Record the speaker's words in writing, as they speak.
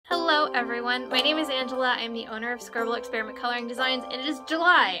Hello everyone, my name is Angela. I'm the owner of Scribbler Experiment Coloring Designs, and it is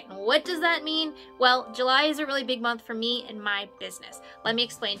July. What does that mean? Well, July is a really big month for me and my business. Let me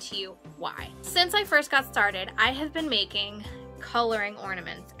explain to you why. Since I first got started, I have been making coloring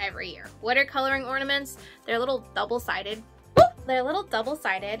ornaments every year. What are coloring ornaments? They're little double-sided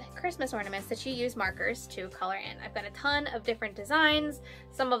Christmas ornaments that you use markers to color in. I've got a ton of different designs.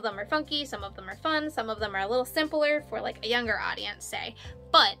 Some of them are funky, some of them are fun, some of them are a little simpler for like a younger audience, say.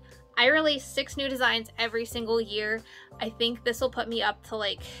 But I release 6 new designs every single year. I think this will put me up to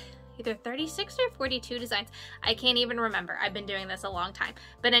like either 36 or 42 designs. I can't even remember. I've been doing this a long time.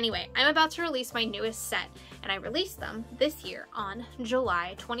 But anyway, I'm about to release my newest set, and I released them this year on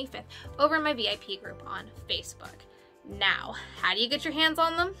July 25th over in my VIP group on Facebook. Now, how do you get your hands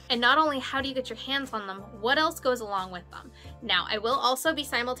on them? And not only how do you get your hands on them, what else goes along with them? Now, I will also be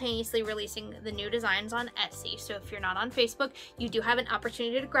simultaneously releasing the new designs on Etsy, so if you're not on Facebook, you do have an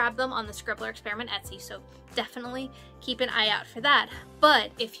opportunity to grab them on the Scribbler Experiment Etsy, so definitely keep an eye out for that.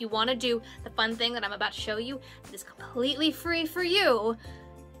 But if you want to do the fun thing that I'm about to show you that is completely free for you,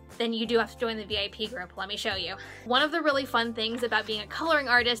 then you do have to join the VIP group. Let me show you. One of the really fun things about being a coloring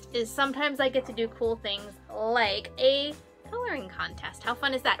artist is sometimes I get to do cool things like a coloring contest. How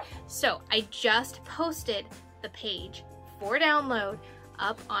fun is that? So I just posted the page for download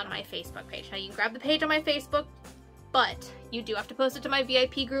up on my Facebook page. Now you can grab the page on my Facebook, but you do have to post it to my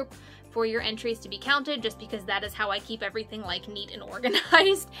VIP group for your entries to be counted, just because that is how I keep everything like neat and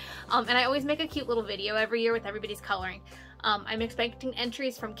organized. And I always make a cute little video every year with everybody's coloring. I'm expecting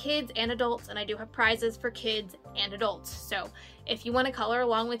entries from kids and adults, and I do have prizes for kids and adults. So if you want to color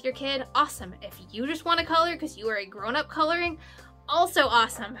along with your kid, awesome. If you just want to color because you are a grown-up coloring, also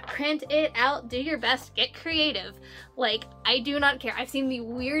awesome. Print it out, do your best, get creative. Like, I do not care. I've seen the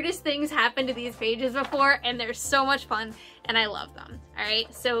weirdest things happen to these pages before, and they're so much fun, and I love them. All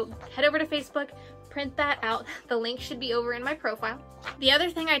right, so head over to Facebook, print that out. The link should be over in my profile. The other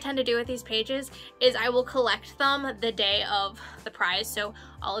thing I tend to do with these pages is I will collect them the day of the prize. So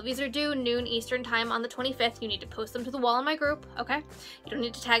all of these are due noon Eastern time on the 25th. You need to post them to the wall in my group, okay? You don't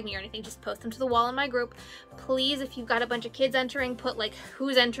need to tag me or anything, just post them to the wall in my group. Please, if you've got a bunch of kids entering, put like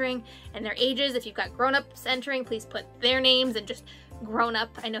who's entering and their ages. If you've got grown-ups entering, please put their names and just grown up.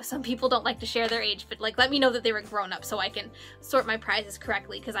 I know some people don't like to share their age, but like let me know that they were grown up so I can sort my prizes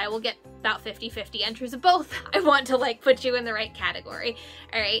correctly, because I will get about 50-50 entries of both. I want to like put you in the right category.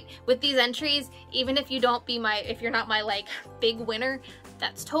 All right, with these entries, even if if you're not my like big winner,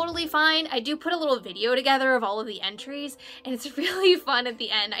 that's totally fine. I do put a little video together of all of the entries, and it's really fun at the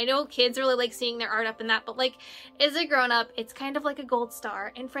end. I know kids really like seeing their art up in that, but like as a grown-up, it's kind of like a gold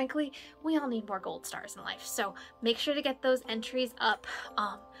star, and frankly, we all need more gold stars in life. So make sure to get those entries up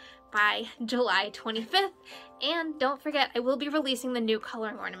by July 25th. And don't forget, I will be releasing the new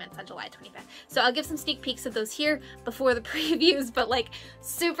coloring ornaments on July 25th. So I'll give some sneak peeks of those here before the previews, but like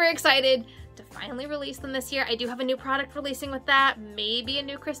super excited to finally release them this year. I do have a new product releasing with that, maybe a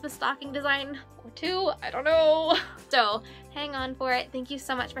new Christmas stocking design or 2, I don't know. So hang on for it. Thank you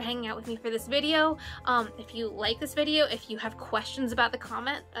so much for hanging out with me for this video. If you like this video, if you have questions about the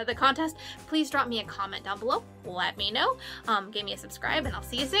contest, please drop me a comment down below. Let me know. Give me a subscribe, and I'll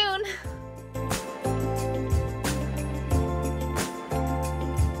see you soon.